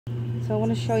So I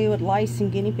want to show you what lice in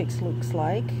guinea pigs looks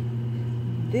like.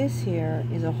 This here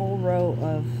is a whole row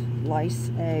of lice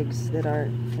eggs that are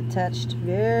attached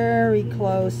very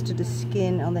close to the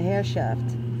skin on the hair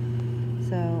shaft.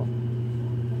 So,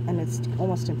 and it's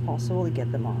almost impossible to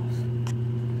get them off.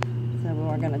 So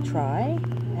we're going to try,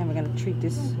 and we're going to treat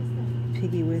this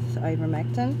piggy with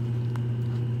ivermectin.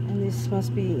 And this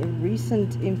must be a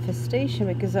recent infestation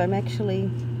because I'm actually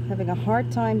having a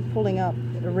hard time pulling up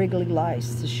wriggly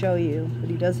lice to show you, but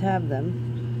he does have them,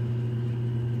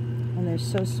 and they're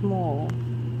so small,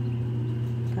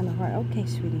 kind of hard. Okay,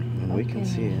 sweetie. And we can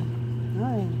see it. All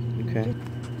right. Okay.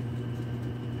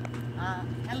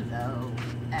 Hello,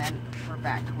 and we're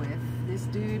back with this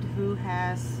dude who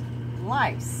has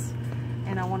lice,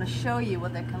 and I want to show you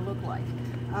what that can look like.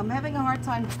 I'm having a hard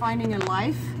time finding a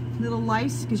little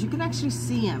lice because you can actually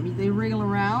see them. They wriggle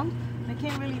around. I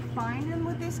can't really find them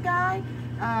with this guy.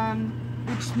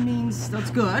 Which means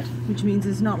that's good, which means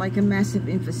it's not like a massive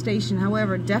infestation.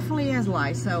 However, it definitely has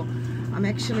lice. So I'm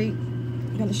actually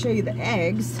going to show you the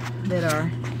eggs that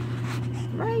are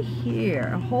right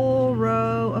here, a whole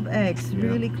row of eggs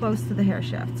really close to the hair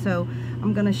shaft. So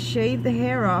I'm going to shave the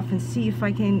hair off and see if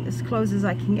I can, as close as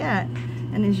I can get.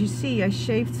 And as you see, I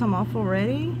shaved some off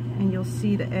already, and you'll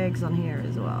see the eggs on here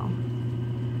as well.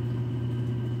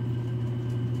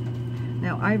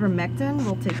 Now ivermectin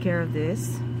will take care of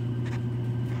this.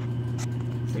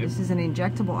 So this is an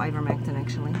injectable ivermectin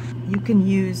actually. You can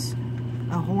use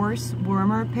a horse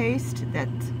wormer paste that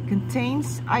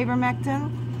contains ivermectin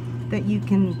that you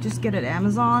can just get at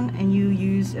Amazon, and you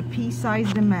use a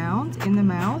pea-sized amount in the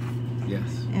mouth.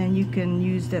 Yes. And you can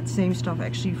use that same stuff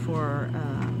actually for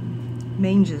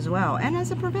mange as well, and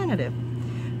as a preventative.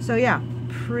 So yeah,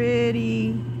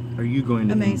 pretty Are you going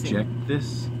to amazing. Inject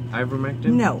this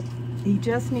ivermectin? No. He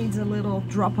just needs a little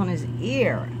drop on his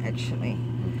ear, actually.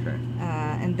 Okay.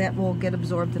 And that will get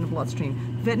absorbed in the bloodstream.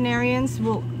 Veterinarians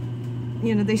will,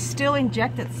 you know, they still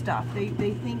inject that stuff. They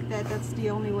think that that's the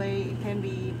only way it can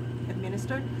be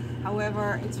administered.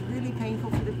 However, it's really painful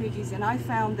for the piggies. And I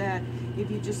found that if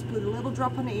you just put a little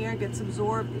drop on the ear, it gets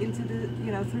absorbed into the,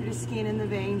 you know, through the skin and the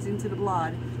veins into the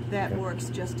blood. That works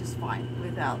just as fine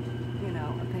without, you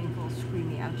know, a painful,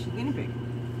 screamy, ouchy guinea pig.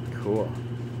 Cool.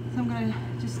 So I'm gonna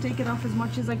just take it off as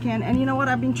much as I can. And you know what?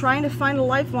 I've been trying to find a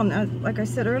live one. Like I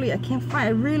said earlier, I can't find. I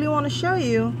really want to show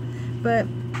you, but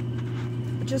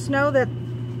just know that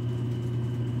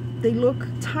they look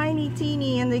tiny,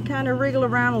 teeny, and they kind of wriggle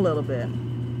around a little bit.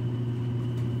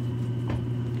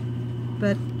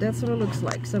 But that's what it looks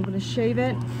like. So I'm gonna shave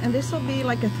it, and this will be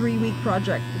like a 3-week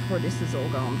project before this is all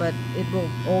gone. But it will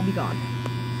all be gone.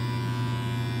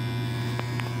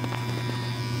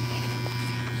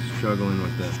 Struggling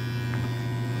with that.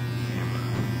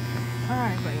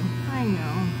 Alright, buddy. I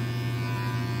know.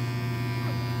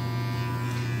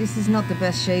 This is not the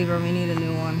best shaver. We need a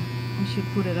new one. We should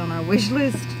put it on our wish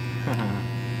list.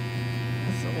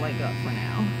 That's all I got for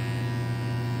now.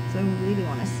 So I really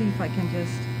want to see if I can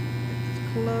just get as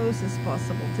close as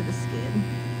possible to the skin.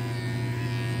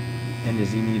 And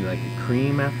does he need like a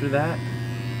cream after that?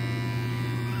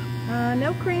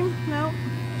 No cream, no.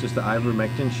 Just the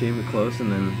ivermectin, shave it close,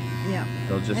 and then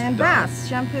they'll just and baths,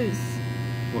 shampoos.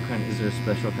 What kind? Is there a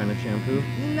special kind of shampoo?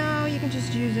 No, you can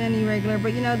just use any regular.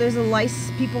 But you know, there's a lice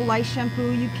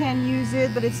shampoo. You can use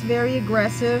it, but it's very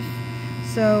aggressive.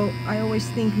 So I always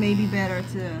think maybe better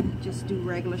to just do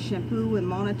regular shampoo and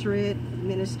monitor it,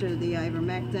 administer the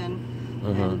ivermectin.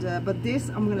 And but this,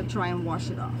 I'm gonna try and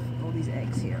wash it off, all these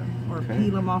eggs here, or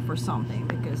peel them off or something,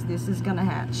 because this is gonna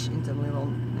hatch into little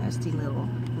nasty little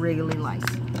wriggly lice.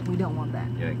 We don't want that.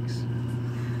 Yikes.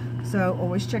 So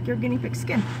always check your guinea pig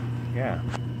skin. Yeah.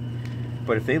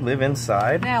 But if they live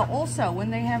inside... Now also, when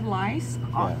they have lice,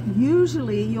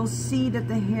 usually you'll see that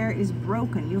the hair is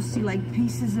broken. You'll see like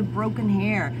pieces of broken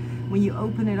hair. When you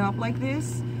open it up like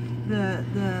this,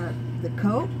 the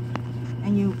coat,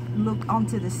 and you look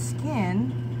onto the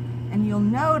skin, and you'll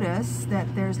notice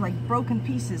that there's like broken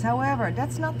pieces. However,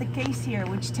 that's not the case here,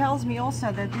 which tells me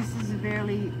also that this is a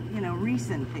fairly, you know,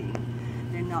 recent thing.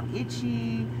 They're not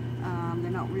itchy. They're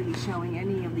not really showing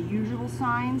any of the usual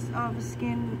signs of a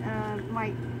skin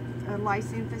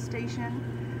lice infestation.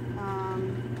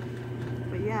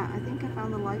 But yeah, I think I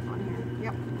found the life on here.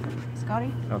 Yep.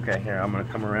 Scotty? Okay, here, I'm gonna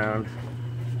come around.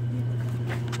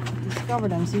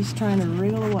 Discovered him, so he's trying to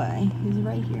wriggle away. He's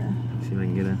right here. See if I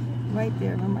can get it. Right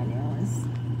there where my nail is.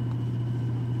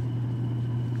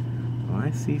 Well,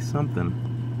 I see something.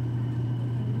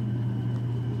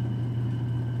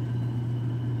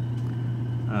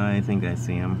 I think I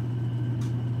see him.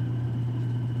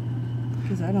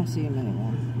 Because I don't see him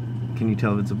anymore. Can you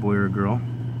tell if it's a boy or a girl?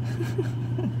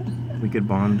 We could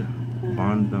bond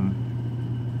them.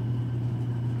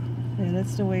 Yeah,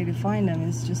 that's the way to find them,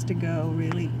 is just to go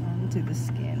really onto the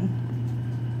skin.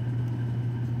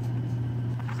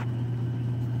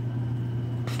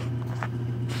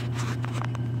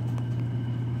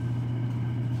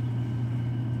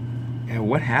 And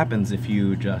what happens if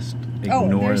you just Oh,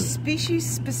 ignore? they're species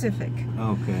specific.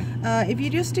 Okay. If you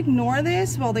just ignore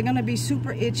this, well, they're going to be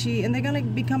super itchy and they're going to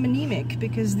become anemic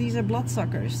because these are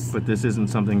bloodsuckers. But this isn't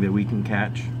something that we can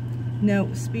catch?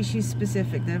 No, species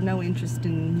specific. They have no interest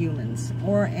in humans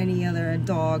or any other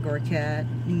dog or cat.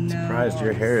 No. Surprised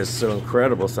your hair is so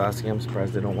incredible, Saskia. I'm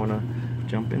surprised they don't want to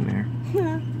jump in there.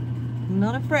 I'm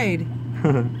not afraid.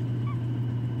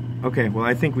 Okay, well,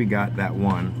 I think we got that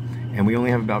one. And we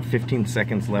only have about 15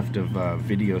 seconds left of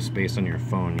video space on your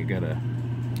phone. You gotta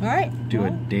do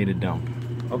a data dump.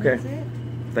 Okay. That's it.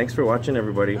 Thanks for watching,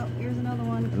 everybody. Oh, here's another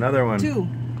one. Another one.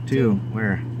 Two.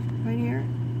 Where? Right here.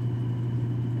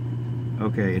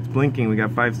 Okay, it's blinking. We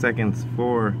got 5 seconds.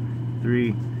 4,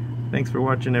 3. Thanks for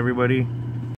watching, everybody.